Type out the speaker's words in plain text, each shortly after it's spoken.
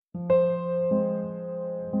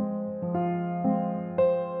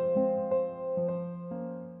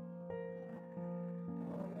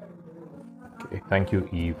Thank you,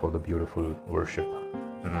 Eve, for the beautiful worship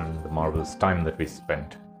and the marvelous time that we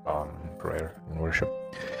spent in prayer and worship.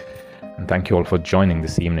 And thank you all for joining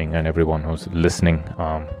this evening and everyone who's listening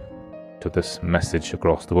to this message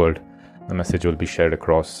across the world. The message will be shared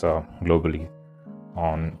across globally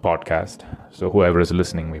on podcast. So whoever is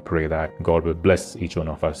listening, we pray that God will bless each one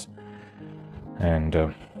of us.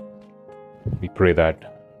 And we pray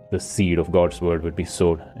that the seed of God's word would be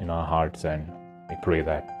sowed in our hearts, and we pray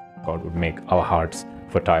that God would make our hearts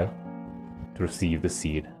fertile to receive the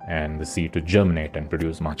seed and the seed to germinate and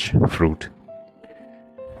produce much fruit.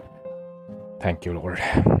 Thank you, Lord.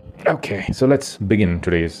 Okay, so let's begin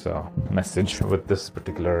today's message with this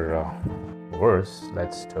particular verse.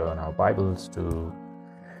 Let's turn our Bibles to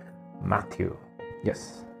Matthew.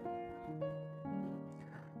 Yes.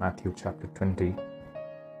 Matthew chapter 20,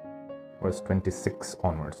 verse 26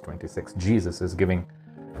 onwards. 26. Jesus is giving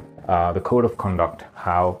the code of conduct,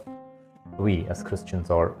 how we as Christians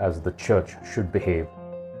or as the church should behave,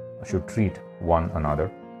 should treat one another,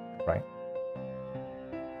 right?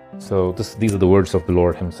 So these are the words of the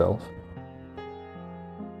Lord himself.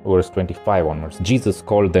 Verse 25 onwards. Jesus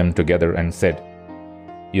called them together and said,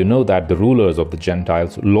 "You know that the rulers of the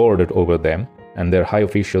Gentiles lord it over them, and their high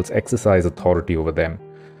officials exercise authority over them.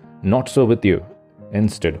 Not so with you.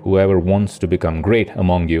 Instead, whoever wants to become great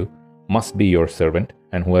among you must be your servant,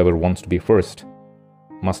 and whoever wants to be first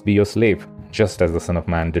must be your slave, just as the Son of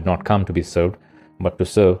Man did not come to be served, but to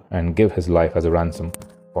serve and give his life as a ransom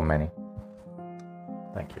for many."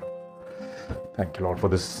 Thank you. Thank you, Lord, for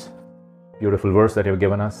this beautiful verse that you've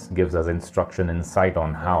given us. It gives us instruction, insight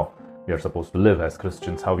on how we are supposed to live as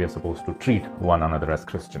Christians, how we are supposed to treat one another as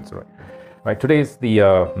Christians, right? Right. Today's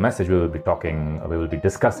the message we will be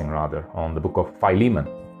discussing on the book of Philemon,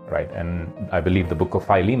 right? And I believe the book of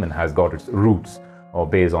Philemon has got its roots or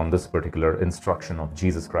based on this particular instruction of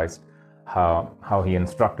Jesus Christ, how he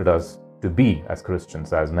instructed us to be as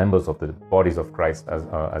Christians, as members of the bodies of Christ,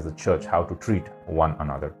 as a church, how to treat one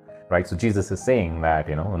another, right? So Jesus is saying that,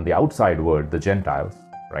 in the outside world, the Gentiles,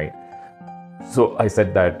 right? So I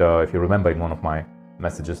said that if you remember in one of my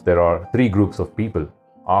messages, there are three groups of people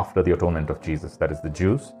after the atonement of Jesus. That is the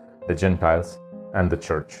Jews, the Gentiles, and the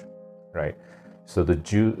church, right? So the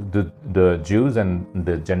Jews and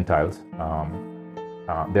the Gentiles,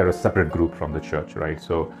 they're a separate group from the church, right?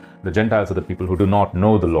 So the Gentiles are the people who do not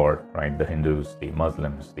know the Lord, right? The Hindus, the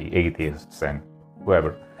Muslims, the atheists, and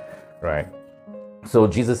whoever, right? So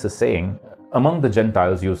Jesus is saying, among the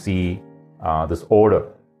Gentiles, you see this order,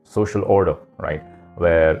 social order, right?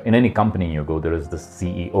 Where in any company you go, there is the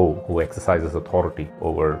CEO who exercises authority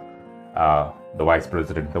over the vice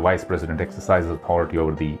president. The vice president exercises authority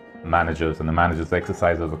over the managers, and the managers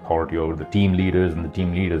exercises authority over the team leaders, and the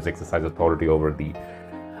team leaders exercise authority over the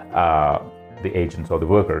agents or the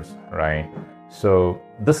workers, right? So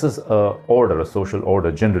this is a social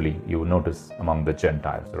order. Generally, you will notice among the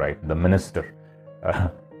Gentiles, right? The minister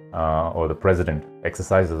or the president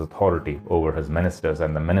exercises authority over his ministers,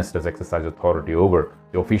 and the ministers exercise authority over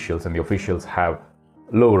the officials, and the officials have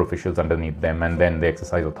lower officials underneath them, and then they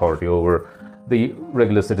exercise authority over the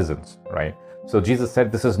regular citizens, right? So Jesus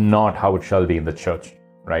said this is not how it shall be in the church,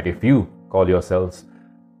 right? If you call yourselves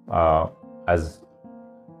as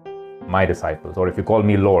my disciples, or if you call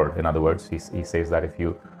me Lord, in other words, he says that if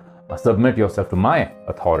you submit yourself to my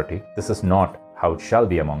authority, this is not how it shall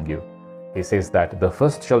be among you. He says that the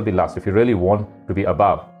first shall be last. If you really want to be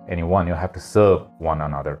above anyone, you have to serve one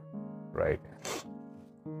another, right?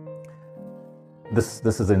 This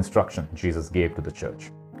is the instruction Jesus gave to the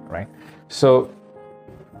church, right? So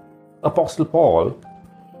Apostle Paul,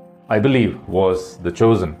 I believe, was the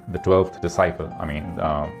chosen, the 12th disciple. I mean,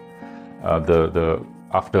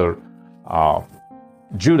 after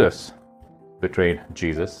Judas betrayed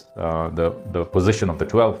Jesus, the position of the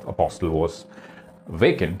 12th apostle was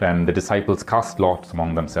vacant, and the disciples cast lots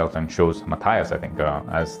among themselves and chose Matthias, I think,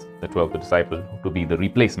 as the 12th disciple to be the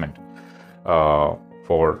replacement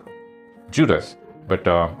for Judas. But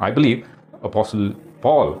I believe Apostle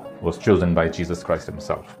Paul was chosen by Jesus Christ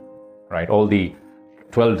himself, right? All the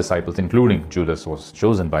 12 disciples, including Judas, was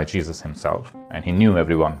chosen by Jesus himself, and he knew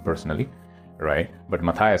everyone personally, right? But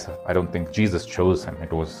Matthias, I don't think Jesus chose him.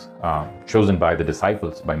 It was chosen by the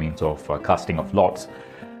disciples by means of casting of lots.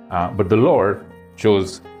 But the Lord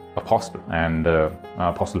chose Apostle and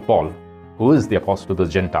Apostle Paul, who is the apostle to the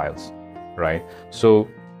Gentiles, right? So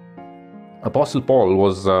Apostle Paul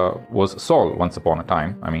was Saul once upon a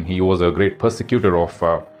time. I mean, he was a great persecutor of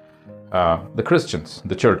the Christians,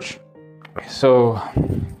 the church. So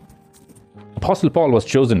Apostle Paul was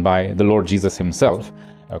chosen by the Lord Jesus himself,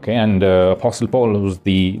 Okay, and Apostle Paul was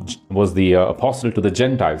the apostle to the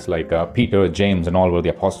Gentiles, like Peter, James, and all were the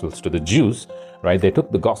apostles to the Jews, right? They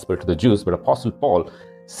took the gospel to the Jews, but Apostle Paul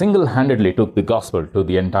single-handedly took the gospel to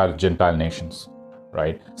the entire Gentile nations,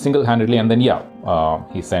 right? Single-handedly, and then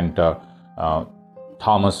he sent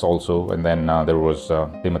Thomas also, and then there was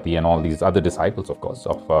Timothy and all these other disciples, of course,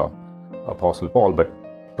 of Apostle Paul. But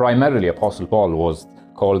primarily, Apostle Paul was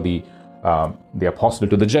called the apostle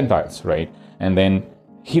to the Gentiles, right? And then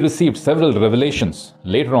he received several revelations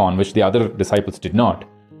later on, which the other disciples did not,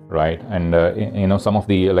 right? And some of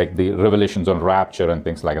the revelations on rapture and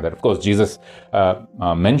things like that. Of course, Jesus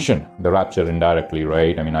mentioned the rapture indirectly,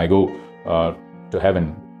 right? I mean, I go to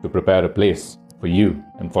heaven to prepare a place for you,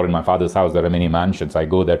 and for in my Father's house there are many mansions. I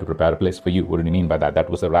go there to prepare a place for you. What did he mean by that? That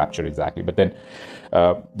was a rapture, exactly. But then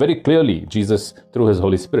very clearly, Jesus, through his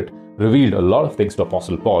Holy Spirit, revealed a lot of things to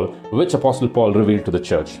Apostle Paul, which Apostle Paul revealed to the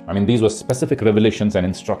church. I mean, these were specific revelations and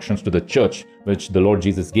instructions to the church, which the Lord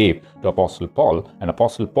Jesus gave to Apostle Paul. And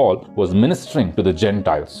Apostle Paul was ministering to the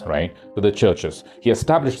Gentiles, right? To the churches. He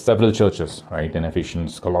established several churches, right? In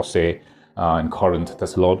Ephesians, Colossae, in Corinth,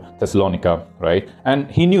 Thessalonica, right? And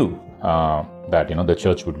he knew that, the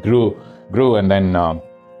church would grow, and then,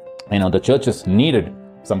 the churches needed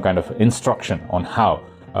some kind of instruction on how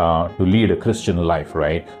to lead a Christian life,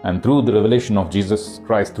 right? And through the revelation of Jesus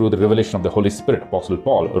Christ, through the revelation of the Holy Spirit, Apostle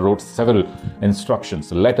Paul wrote several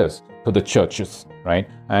instructions, letters to the churches, right?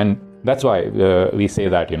 And that's why we say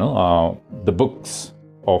that, the books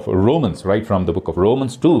of Romans, right, from the book of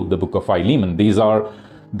Romans to the book of Philemon, these are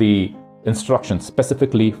the instructions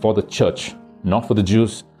specifically for the church, not for the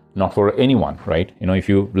Jews, not for anyone, right? If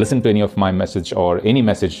you listen to any of my message or any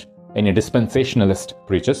message, any dispensationalist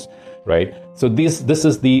preachers, right? So this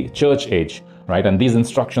is the church age, right? And these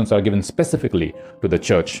instructions are given specifically to the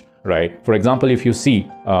church, right? For example, if you see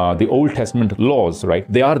the Old Testament laws,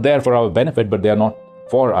 right? They are there for our benefit, but they are not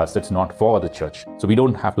for us. It's not for the church. So we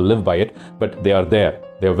don't have to live by it, but they are there.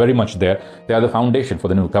 They are very much there. They are the foundation for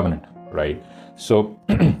the new covenant, right? So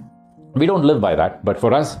we don't live by that, but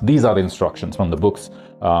for us, these are the instructions from the books,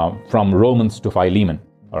 from Romans to Philemon.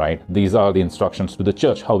 All right, these are the instructions to the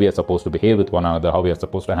church, how we are supposed to behave with one another, how we are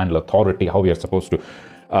supposed to handle authority, how we are supposed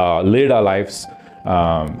to lead our lives.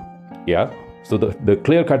 So the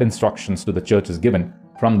clear-cut instructions to the church is given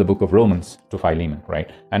from the book of Romans to Philemon, right?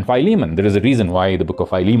 And Philemon, there is a reason why the book of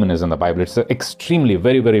Philemon is in the Bible. It's an extremely,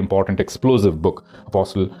 very, very important, explosive book.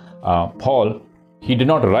 Apostle Paul, he did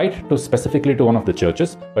not write specifically to one of the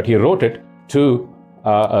churches, but he wrote it to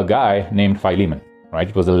a guy named Philemon, right?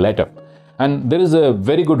 It was a letter. And there is a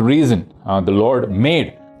very good reason the Lord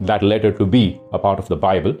made that letter to be a part of the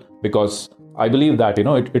Bible, because I believe that,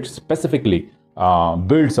 it specifically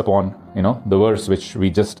builds upon, the verse which we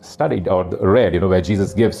just studied or read, where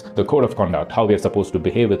Jesus gives the code of conduct, how we are supposed to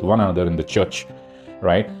behave with one another in the church,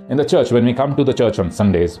 right? In the church, when we come to the church on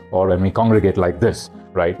Sundays, or when we congregate like this,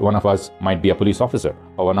 right? One of us might be a police officer,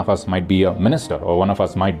 or one of us might be a minister, or one of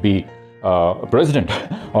us might be a president,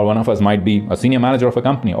 or one of us might be a senior manager of a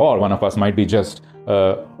company, or one of us might be just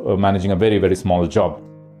managing a very, very small job.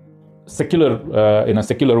 In a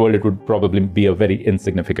secular world, it would probably be a very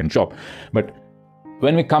insignificant job. But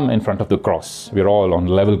when we come in front of the cross, we're all on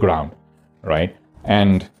level ground, right?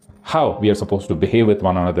 And how we are supposed to behave with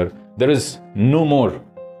one another. There is no more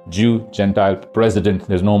Jew, Gentile, president,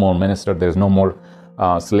 there's no more minister, there's no more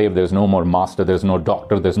slave, there's no more master, there's no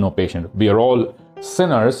doctor, there's no patient. We are all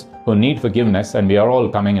sinners who need forgiveness, and we are all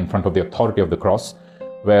coming in front of the authority of the cross,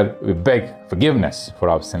 where we beg forgiveness for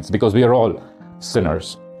our sins, because we are all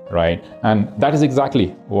sinners, right? And that is exactly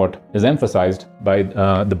what is emphasized by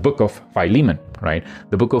the book of Philemon, right?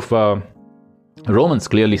 The book of Romans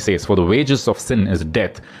clearly says, "For the wages of sin is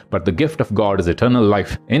death, but the gift of God is eternal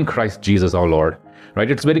life in Christ Jesus our Lord." Right?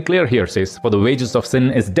 It's very clear here, says, "For the wages of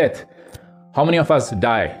sin is death." How many of us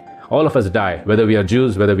die? All of us die, whether we are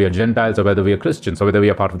Jews, whether we are Gentiles, or whether we are Christians, or whether we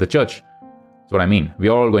are part of the church. That's what I mean. We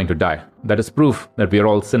are all going to die. That is proof that we are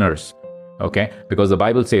all sinners. Okay? Because the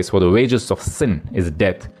Bible says, "For the wages of sin is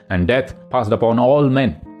death, and death passed upon all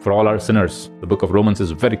men, for all are sinners." The book of Romans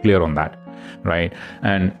is very clear on that, right?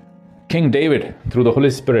 And King David, through the Holy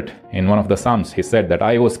Spirit, in one of the Psalms, he said that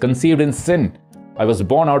I was conceived in sin. I was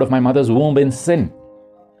born out of my mother's womb in sin.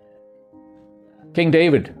 King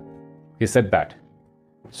David, he said that.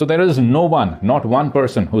 So there is no one, not one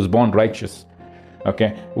person who's born righteous.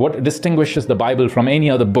 Okay, what distinguishes the Bible from any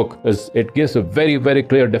other book is it gives a very, very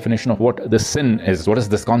clear definition of what the sin is. What is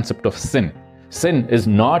this concept of sin? Sin is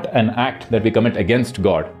not an act that we commit against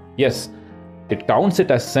God. Yes, it counts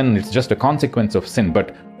it as sin. It's just a consequence of sin,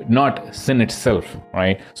 but not sin itself,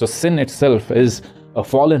 right? So sin itself is a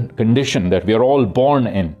fallen condition that we are all born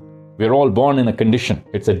in. We are all born in a condition.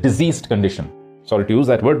 It's a diseased condition. Sorry to use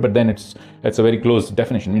that word, but then it's a very close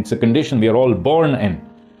definition. It's a condition we are all born in.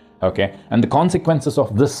 Okay, and the consequences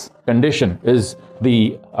of this condition is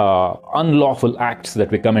the unlawful acts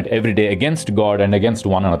that we commit every day against God and against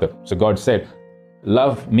one another. So God said,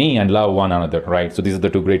 love me and love one another, right? So these are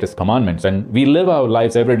the two greatest commandments, and we live our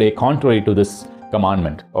lives every day contrary to this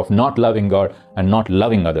commandment of not loving God and not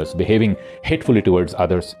loving others, behaving hatefully towards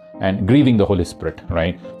others and grieving the Holy Spirit,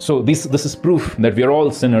 right? So this is proof that we are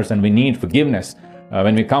all sinners and we need forgiveness.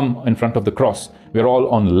 When we come in front of the cross, we are all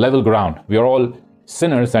on level ground. We are all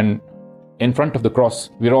sinners, and in front of the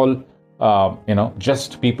cross, we're all,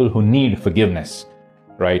 just people who need forgiveness,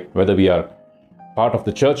 right? Whether we are part of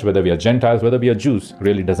the church, whether we are Gentiles, whether we are Jews,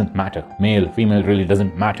 really doesn't matter. Male, female, really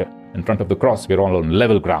doesn't matter. In front of the cross, we're all on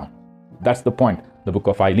level ground. That's the point the book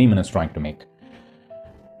of Philemon is trying to make,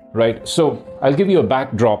 right? So I'll give you a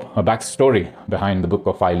backdrop, a backstory behind the book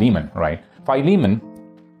of Philemon, right? Philemon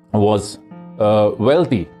was a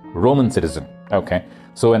wealthy Roman citizen, okay?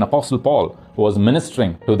 So when Apostle Paul was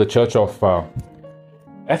ministering to the church of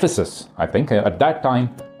Ephesus, I think, at that time,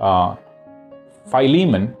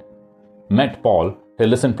 Philemon met Paul. He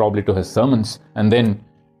listened probably to his sermons, and then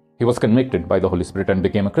he was convicted by the Holy Spirit and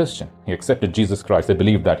became a Christian. He accepted Jesus Christ. They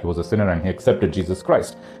believed that he was a sinner, and he accepted Jesus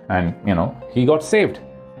Christ. And, he got saved,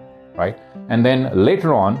 right? And then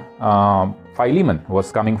later on, Philemon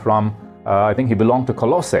was coming from, I think he belonged to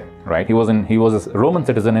Colossae, right? He was a Roman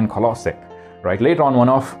citizen in Colossae. Right. Later on, one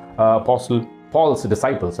of Apostle Paul's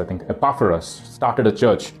disciples, I think Epaphras, started a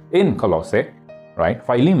church in Colossae. Right.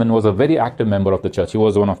 Philemon was a very active member of the church. He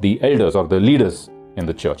was one of the elders or the leaders in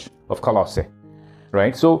the church of Colossae.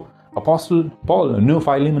 Right. So Apostle Paul knew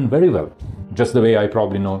Philemon very well, just the way I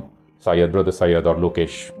probably know Syed, Brother Syed or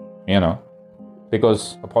Lokesh,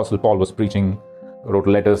 because Apostle Paul was preaching, wrote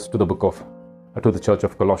letters to the church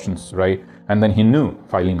of Colossians, right? And then he knew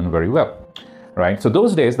Philemon very well. Right. So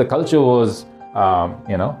those days, the culture was, Romans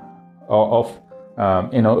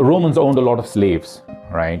owned a lot of slaves,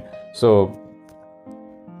 right? So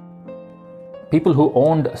people who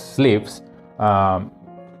owned slaves, they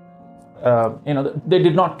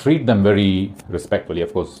did not treat them very respectfully.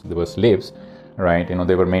 Of course, they were slaves, right?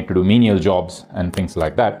 They were made to do menial jobs and things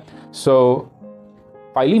like that. So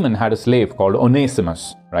Philemon had a slave called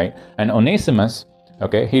Onesimus, right? And Onesimus,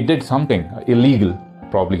 okay, he did something illegal.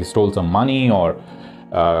 Probably he stole some money or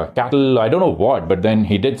cattle, I don't know what, but then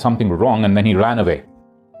he did something wrong and then he ran away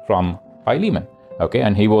from Philemon, okay?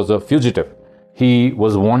 And he was a fugitive. He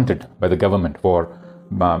was wanted by the government for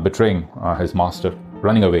betraying his master,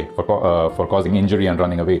 running away, for causing injury and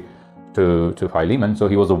running away to Philemon. So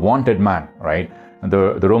he was a wanted man, right? And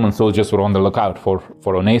the Roman soldiers were on the lookout for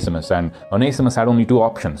Onesimus, and Onesimus had only two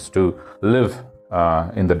options: to live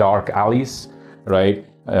in the dark alleys, right?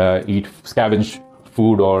 Scavenge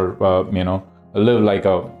food, or live like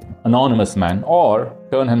a anonymous man, or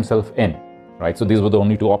turn himself in, right? So these were the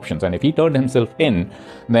only two options. And if he turned himself in,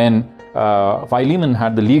 then Philemon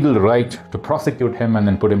had the legal right to prosecute him and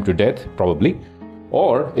then put him to death, probably.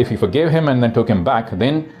 Or if he forgave him and then took him back,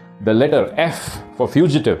 then the letter F for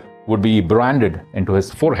fugitive would be branded into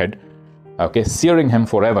his forehead, okay, searing him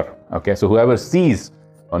forever. Okay, so whoever sees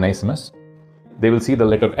Onesimus, they will see the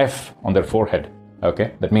letter F on their forehead.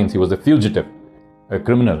 Okay, that means he was a fugitive, a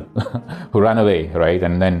criminal who ran away, right?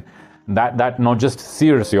 And then that not just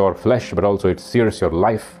sears your flesh, but also it sears your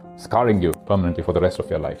life, scarring you permanently for the rest of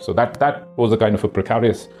your life. So that was a kind of a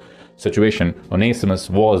precarious situation Onesimus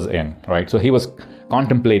was in, right? So he was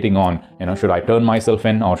contemplating on, should I turn myself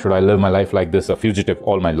in, or should I live my life like this, a fugitive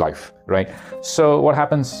all my life, right? So what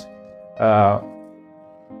happens?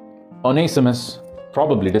 Onesimus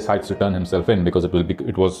probably decides to turn himself in, because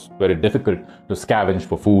it was very difficult to scavenge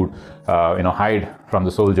for food, hide from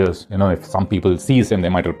the soldiers. If some people sees him, they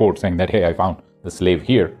might report saying that, hey, I found the slave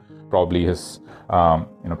here. Probably his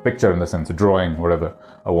picture, in the sense, drawing, whatever,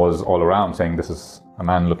 was all around, saying this is a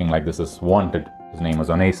man looking like this is wanted. His name was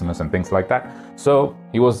Onesimus, and things like that. So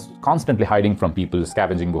he was constantly hiding from people,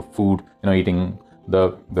 scavenging for food, eating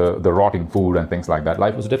the rotting food and things like that.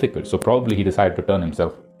 Life was difficult. So probably he decided to turn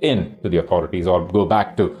himself in to the authorities, or go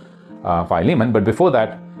back to Philemon. But before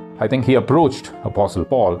that, I think he approached Apostle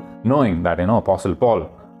Paul, knowing that, Apostle Paul,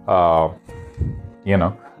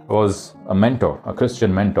 was a mentor, a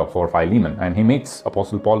Christian mentor for Philemon, and he meets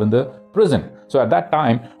Apostle Paul in the prison. So at that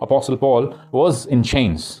time, Apostle Paul was in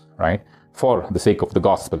chains, right, for the sake of the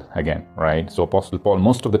gospel again, right? So Apostle Paul,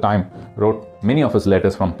 most of the time, wrote many of his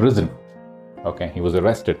letters from prison. Okay, he was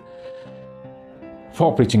arrested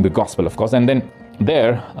for preaching the gospel, of course, and then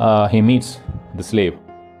there he meets the slave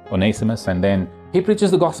Onesimus, and then he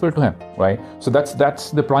preaches the gospel to him, right? So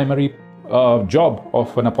that's the primary job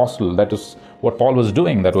of an apostle. That is what Paul was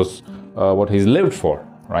doing. That was what he's lived for,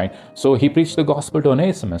 right? So he preached the gospel to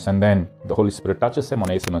Onesimus, and then the Holy Spirit touches him.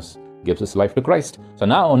 Onesimus gives his life to Christ. So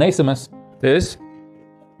now Onesimus is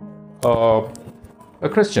a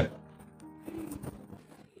Christian.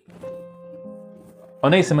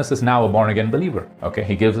 Onesimus is now a born-again believer. Okay,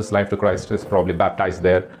 he gives his life to Christ. Is probably baptized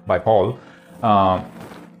there by Paul, right.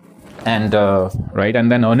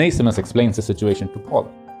 And then Onesimus explains the situation to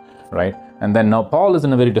Paul, right? And then now Paul is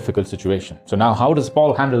in a very difficult situation. So now, how does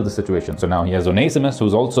Paul handle the situation? So now he has Onesimus,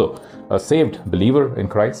 who's also a saved believer in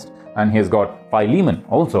Christ, and he has got Philemon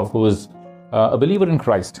also, who is a believer in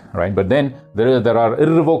Christ, right? But then there are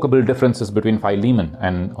irrevocable differences between Philemon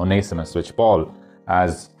and Onesimus, which Paul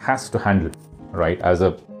has to handle, right? As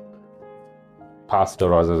a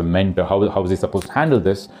pastor or as a mentor, how is he supposed to handle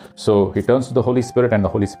this? So he turns to the Holy Spirit, and the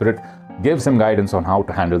Holy Spirit gives him guidance on how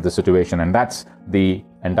to handle the situation. And that's the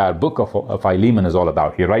entire book of Philemon is all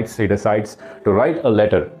about. He decides to write a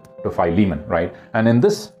letter to Philemon, right? And in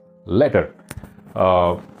this letter,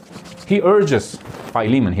 he urges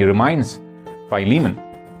Philemon, he reminds Philemon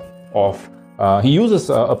of, he uses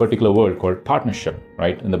a particular word called partnership,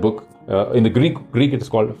 right? In the book, in the Greek it is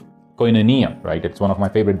called koinonia, right? It's one of my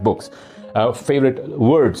favorite books, favorite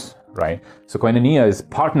words, right? So koinonia is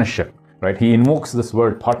partnership, right? He invokes this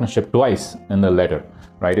word partnership twice in the letter,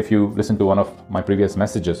 right? If you listen to one of my previous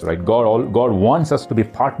messages, right? God wants us to be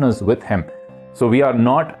partners with Him. So we are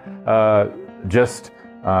not just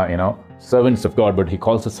servants of God, but He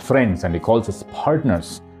calls us friends and He calls us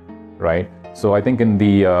partners, right? So I think in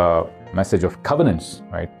the message of covenants,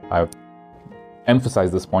 right, I've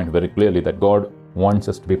emphasized this point very clearly, that God wants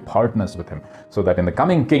us to be partners with Him, so that in the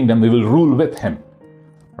coming kingdom we will rule with Him,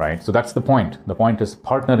 right? So that's the point. The point is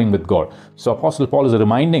partnering with God. So Apostle Paul is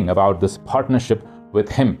reminding about this partnership with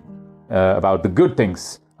Him, about the good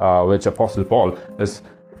things which Apostle Paul is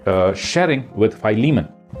sharing with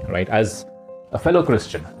Philemon, right? As a fellow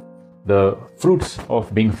Christian, the fruits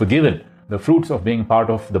of being forgiven, the fruits of being part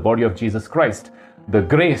of the body of Jesus Christ, the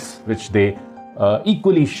grace which they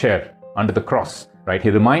equally share under the cross, right? He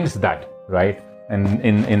reminds that, right? And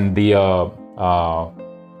in the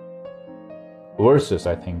verses,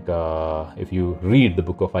 I think, if you read the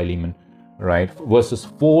book of Philemon, right, verses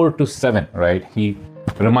 4 to 7, right, he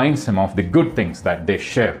reminds him of the good things that they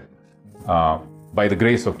share by the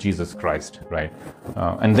grace of Jesus Christ, right?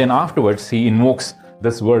 And then afterwards, he invokes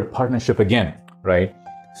this word partnership again, right?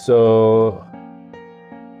 So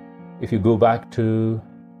if you go back to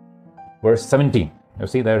verse 17, you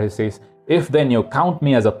see there he says, if then you count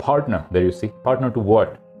me as a partner, there you see, partner to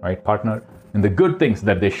what, right? Partner in the good things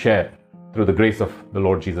that they share through the grace of the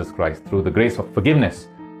Lord Jesus Christ, through the grace of forgiveness,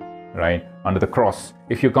 right, under the cross.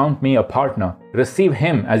 If you count me a partner, receive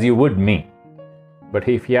him as you would me. But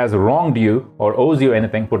if he has wronged you or owes you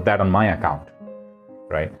anything, put that on my account,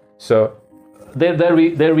 right? So there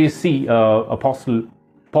we see Apostle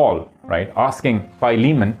Paul, right, asking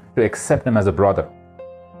Philemon to accept him as a brother,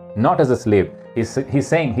 not as a slave. He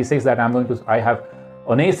says that I have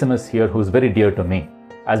Onesimus here who's very dear to me,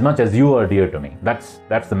 as much as you are dear to me. That's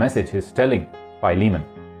the message he's telling Philemon,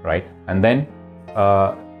 right? And then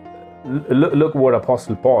look what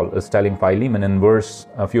Apostle Paul is telling Philemon in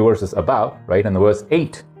a few verses above, right? In the verse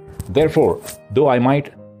 8, therefore, though I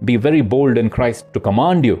might be very bold in Christ to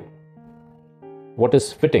command you what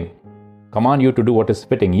is fitting, command you to do what is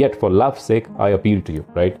fitting, yet for love's sake I appeal to you,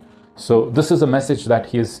 right? So this is a message that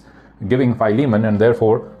he is giving Philemon, and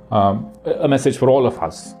therefore a message for all of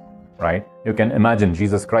us, right? You can imagine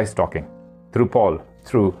Jesus Christ talking through Paul,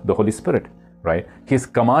 through the Holy Spirit, right? He's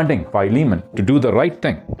commanding Philemon to do the right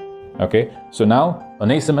thing, okay? So now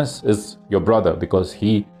Onesimus is your brother because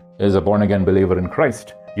he is a born-again believer in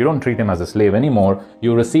Christ. You don't treat him as a slave anymore.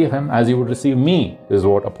 You receive him as you would receive me, is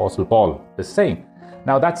what Apostle Paul is saying.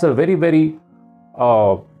 Now that's a very, very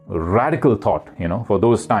radical thought, for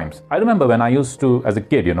those times. I remember when I used to, as a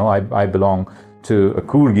kid, I belong to a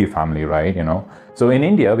Kurgi family, right? So in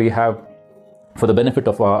India, we have, for the benefit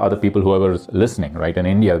of other people, whoever is listening, right? In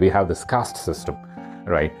India, we have this caste system,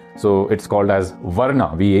 right? So it's called as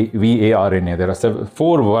Varna, V-A-R-N-A. There are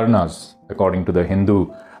 4 Varnas according to the Hindu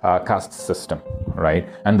caste system, right?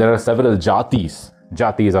 And there are several jatis.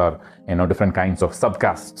 Jatis are, different kinds of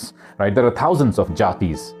subcastes, right? There are thousands of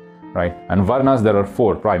jatis, right? And Varnas, there are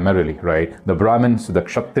 4 primarily, right? The Brahmins, the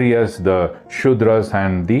Kshatriyas, the Shudras,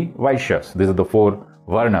 and the Vaishyas. These are the 4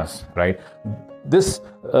 Varnas, right?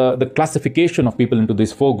 The classification of people into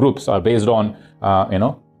these 4 groups are based on,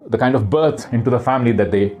 the kind of birth into the family that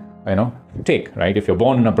they, take, right? If you're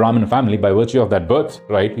born in a Brahmin family, by virtue of that birth,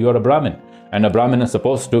 right, you are a Brahmin. And a Brahmin is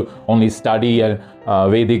supposed to only study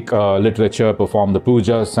Vedic literature, perform the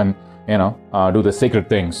pujas, and do the sacred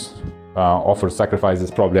things, offer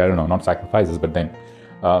sacrifices, probably, I don't know, not sacrifices, but then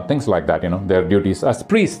things like that, their duties as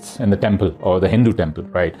priests in the temple or the Hindu temple,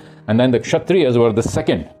 right? And then the Kshatriyas were the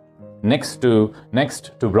second, next to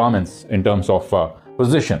Brahmins in terms of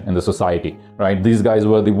position in the society, right? These guys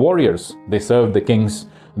were the warriors. They served the kings.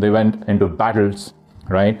 They went into battles,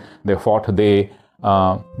 right? They fought. They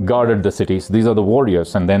guarded the cities. These are the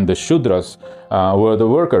warriors. And then the Shudras were the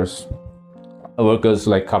workers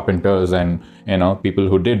like carpenters and people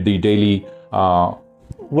who did the daily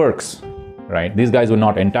works, right? These guys were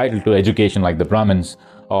not entitled to education like the Brahmins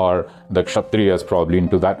or the Kshatriyas, probably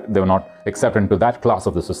into that. They were not accepted into that class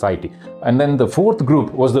of the society. And then the fourth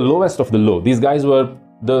group was the lowest of the low. These guys were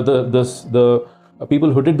the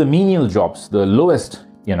people who did the menial jobs, the lowest.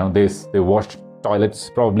 They washed toilets,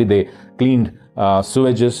 probably they cleaned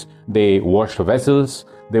sewages, they washed vessels.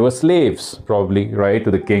 They were slaves, probably, right,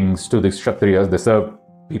 to the kings, to the Kshatriyas. They served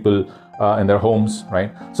people in their homes,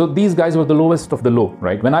 right? So these guys were the lowest of the low,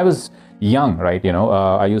 right? When I was young, right,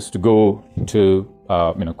 I used to go to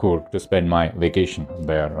Coorg to spend my vacation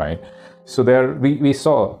there, right? So there we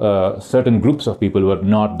saw certain groups of people who were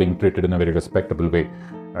not being treated in a very respectable way,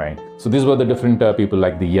 right? So these were the different people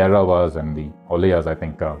like the Yaravas and the Olayas, I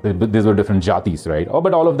think. These were different jatis, right?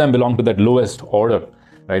 But all of them belonged to that lowest order,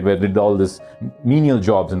 right? Where they did all this menial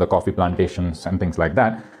jobs in the coffee plantations and things like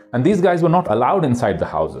that. And these guys were not allowed inside the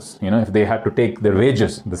houses. If they had to take their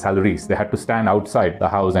wages, the salaries, they had to stand outside the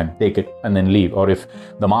house and take it and then leave. Or if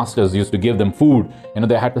the masters used to give them food,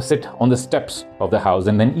 they had to sit on the steps of the house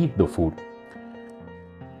and then eat the food,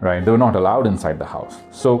 right? They were not allowed inside the house.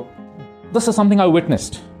 So this is something I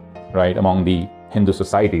witnessed, right, among the Hindu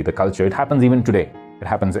society, the culture. It happens even today. It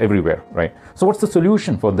happens everywhere, right? So what's the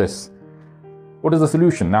solution for this? What is the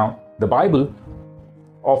solution? Now, the Bible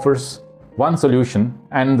offers one solution,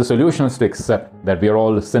 and the solution is to accept that we are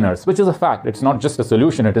all sinners, which is a fact. It's not just a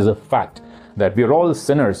solution, it is a fact that we are all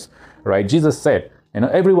sinners, right? Jesus said,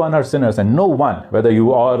 everyone are sinners, and no one, whether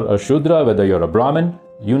you are a Shudra, whether you're a Brahmin,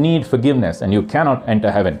 you need forgiveness and you cannot enter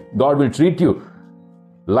heaven. God will treat you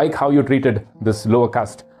like how you treated this lower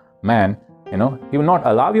caste man. He will not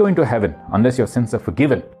allow you into heaven unless your sins are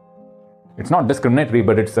forgiven. It's not discriminatory,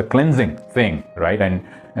 but it's a cleansing thing, right?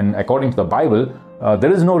 And according to the Bible,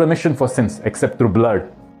 there is no remission for sins except through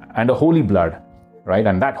blood, and a holy blood, right?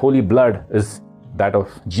 And that holy blood is that of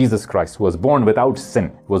Jesus Christ, who was born without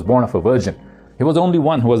sin, who was born of a virgin. He was the only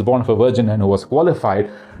one who was born of a virgin and who was qualified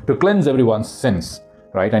to cleanse everyone's sins,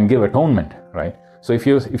 right? And give atonement, right? So if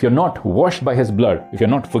you're not washed by his blood, if you're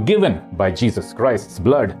not forgiven by Jesus Christ's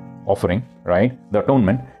blood offering, right, the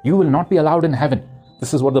atonement, you will not be allowed in heaven.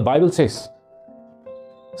 This is what the Bible says.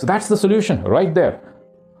 So that's the solution right there.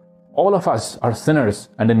 All of us are sinners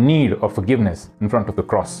and in need of forgiveness in front of the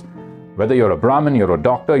cross. Whether you're a Brahmin, you're a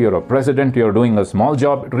doctor, you're a president, you're doing a small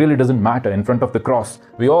job, it really doesn't matter. In front of the cross,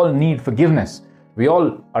 we all need forgiveness. We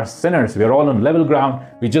all are sinners. We are all on level ground.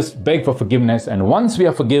 We just beg for forgiveness. And once we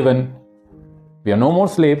are forgiven, we are no more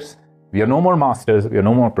slaves. We are no more masters. We are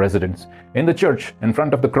no more presidents. In the church, in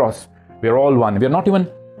front of the cross, we are all one. We are not even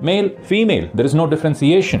male, female. There is no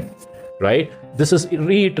differentiation, right? This is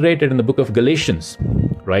reiterated in the book of Galatians,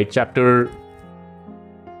 right? Chapter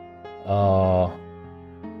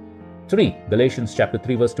 3, Galatians chapter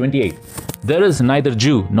 3, verse 28. There is neither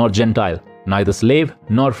Jew nor Gentile, neither slave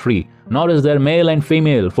nor free, nor is there male and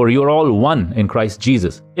female, for you are all one in Christ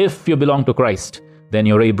Jesus. If you belong to Christ, then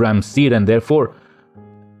you're Abraham's seed and therefore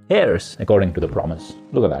heirs according to the promise.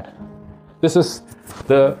 Look at that. This is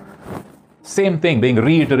the same thing being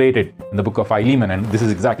reiterated in the book of Philemon, and this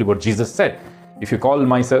is exactly what Jesus said. If you call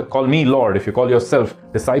me Lord, if you call yourself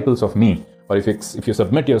disciples of me, or if you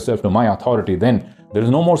submit yourself to my authority, then there is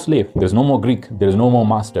no more slave, there is no more Greek, there is no more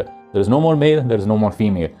master, there is no more male, there is no more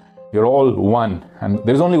female. You're all one, and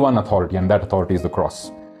there is only one authority, and that authority is the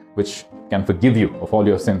cross, which can forgive you of all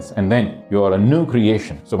your sins, and then you are a new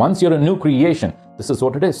creation. So once you're a new creation, this is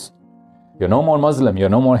what it is. You're no more Muslim, you're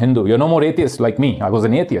no more Hindu, you're no more atheist like me. I was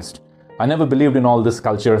an atheist. I never believed in all these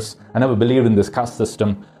cultures. I never believed in this caste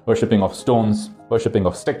system, worshipping of stones, worshipping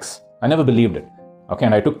of sticks. I never believed it. Okay,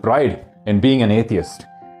 and I took pride in being an atheist,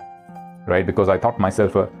 right? Because I thought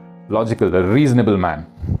myself a logical, a reasonable man,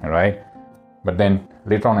 right? But then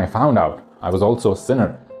later on I found out I was also a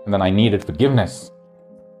sinner, and then I needed forgiveness.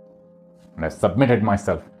 And I submitted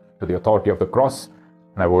myself to the authority of the cross,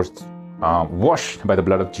 and I was washed by the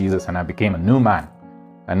blood of Jesus, and I became a new man.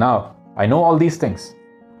 And now I know all these things,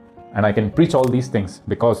 and I can preach all these things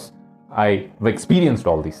because I've experienced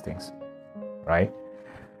all these things, right?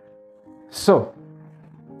 So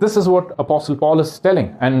This is what Apostle Paul is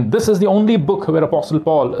telling. And this is the only book where Apostle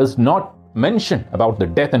Paul is not mentioned about the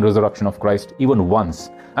death and resurrection of Christ even once.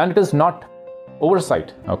 And it is not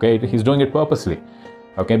oversight, okay? He's doing it purposely,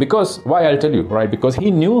 okay? Because, why, I'll tell you, right? Because he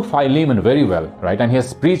knew Philemon very well, right? And he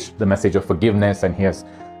has preached the message of forgiveness, and he has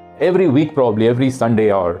every week, probably every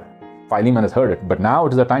Sunday, or Philemon has heard it. But now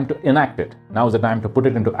it is the time to enact it. Now is the time to put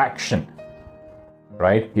it into action,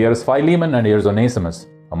 right? Here is Philemon and here is Onesimus,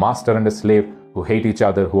 a master and a slave who hate each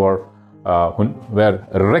other, where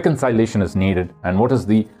reconciliation is needed. And what is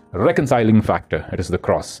the reconciling factor? It is the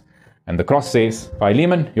cross. And the cross says,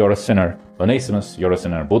 Philemon, you're a sinner. Onesimus, you're a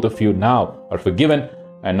sinner. Both of you now are forgiven.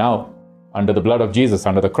 And now, under the blood of Jesus,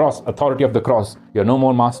 under the cross, authority of the cross, you're no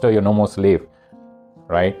more master, you're no more slave.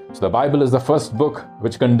 Right? So the Bible is the first book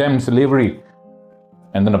which condemned slavery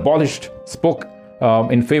and then spoke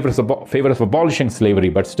in favor of abolishing slavery.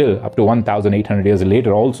 But still, up to 1,800 years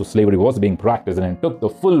later, also slavery was being practiced, and it took the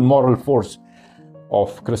full moral force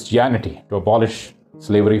of Christianity to abolish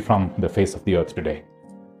slavery from the face of the earth today.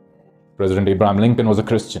 President Abraham Lincoln was a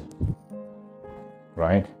Christian,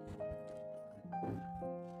 right?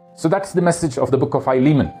 So that's the message of the book of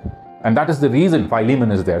Philemon, and that is the reason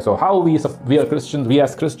Philemon is there. So how we as Christians, we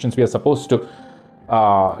are supposed to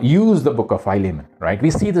use the book of Philemon, right?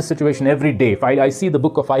 We see this situation every day. I see the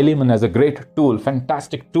book of Philemon as a great tool,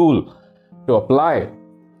 fantastic tool to apply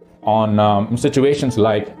on situations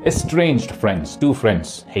like estranged friends, two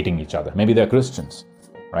friends hating each other. Maybe they're Christians,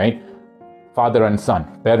 right? Father and son,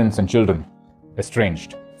 parents and children,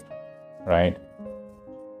 estranged, right?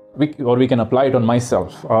 We can apply it on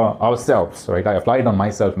ourselves, right? I apply it on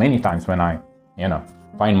myself many times when I,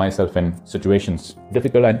 find myself in situations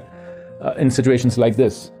difficult and in situations like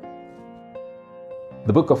this.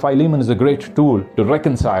 The book of Philemon is a great tool to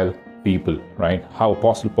reconcile people, right? How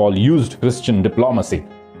Apostle Paul used Christian diplomacy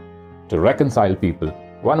to reconcile people.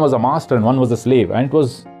 One was a master and one was a slave, and it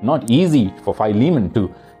was not easy for Philemon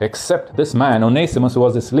to accept this man, Onesimus, who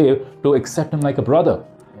was a slave, to accept him like a brother,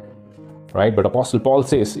 right? But Apostle Paul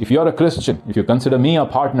says, if you're a Christian, if you consider me a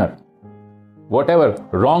partner, whatever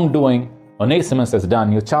wrongdoing Onesimus has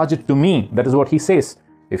done, you charge it to me. That is what he says.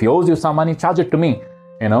 If he owes you some money, charge it to me.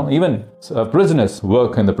 Even prisoners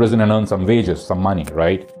work in the prison and earn some wages, some money,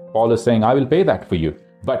 right? Paul is saying, I will pay that for you.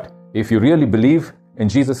 But if you really believe in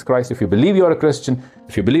Jesus Christ, if you believe you're a Christian,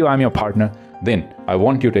 if you believe I'm your partner, then I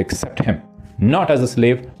want you to accept him. Not as a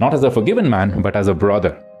slave, not as a forgiven man, but as a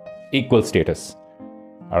brother. Equal status.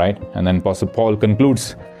 All right? And then Apostle Paul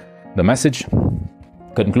concludes the message,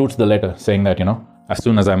 concludes the letter saying that, as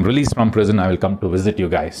soon as I'm released from prison, I will come to visit you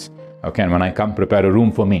guys. Okay, and when I come, prepare a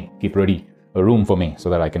room for me. Keep ready a room for me so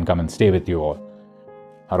that I can come and stay with you all.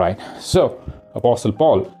 All right. So Apostle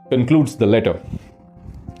Paul concludes the letter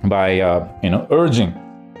by, urging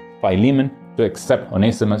Philemon to accept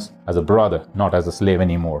Onesimus as a brother, not as a slave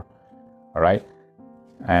anymore. All right.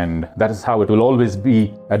 And that is how it will always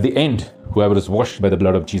be at the end, whoever is washed by the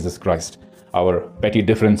blood of Jesus Christ. Our petty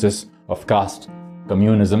differences of caste,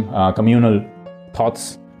 communal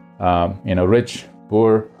thoughts, rich,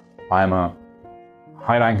 poor, I am a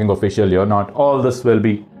high-ranking official, you're not. All this will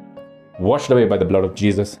be washed away by the blood of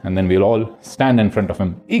Jesus, and then we'll all stand in front of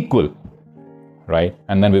him equal, right?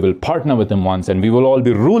 And then we will partner with him once, and we will all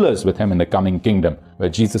be rulers with him in the coming kingdom, where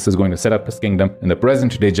Jesus is going to set up his kingdom in the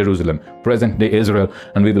present-day Jerusalem, present-day Israel,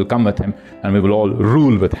 and we will come with him, and we will all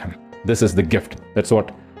rule with him. This is the gift. That's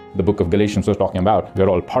what the book of Galatians was talking about. We're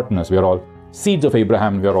all partners. We're all seeds of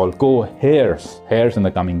Abraham. We're all co-heirs in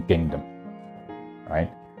the coming kingdom, right?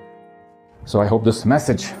 So I hope this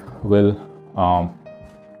message will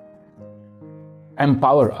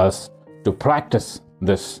empower us to practice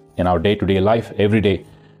this in our day-to-day life every day,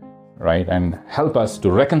 right? And help us to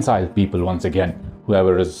reconcile people once again,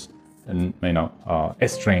 whoever is,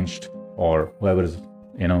 estranged, or whoever is,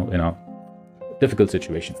 in a difficult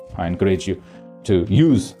situation. I encourage you to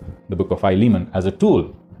use the book of Philemon as a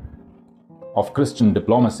tool of Christian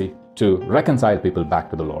diplomacy to reconcile people back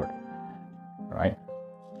to the Lord, right?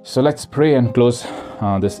 So let's pray and close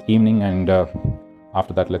this evening, and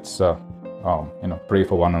after that, let's pray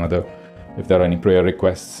for one another if there are any prayer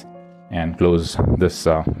requests, and close this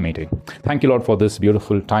meeting. Thank you, Lord, for this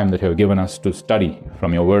beautiful time that you have given us to study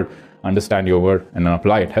from your word, understand your word, and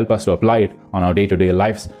apply it. Help us to apply it on our day-to-day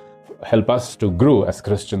lives. Help us to grow as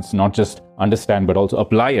Christians, not just understand, but also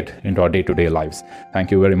apply it into our day-to-day lives. Thank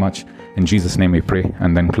you very much. In Jesus' name we pray,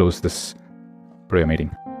 and then close this prayer meeting.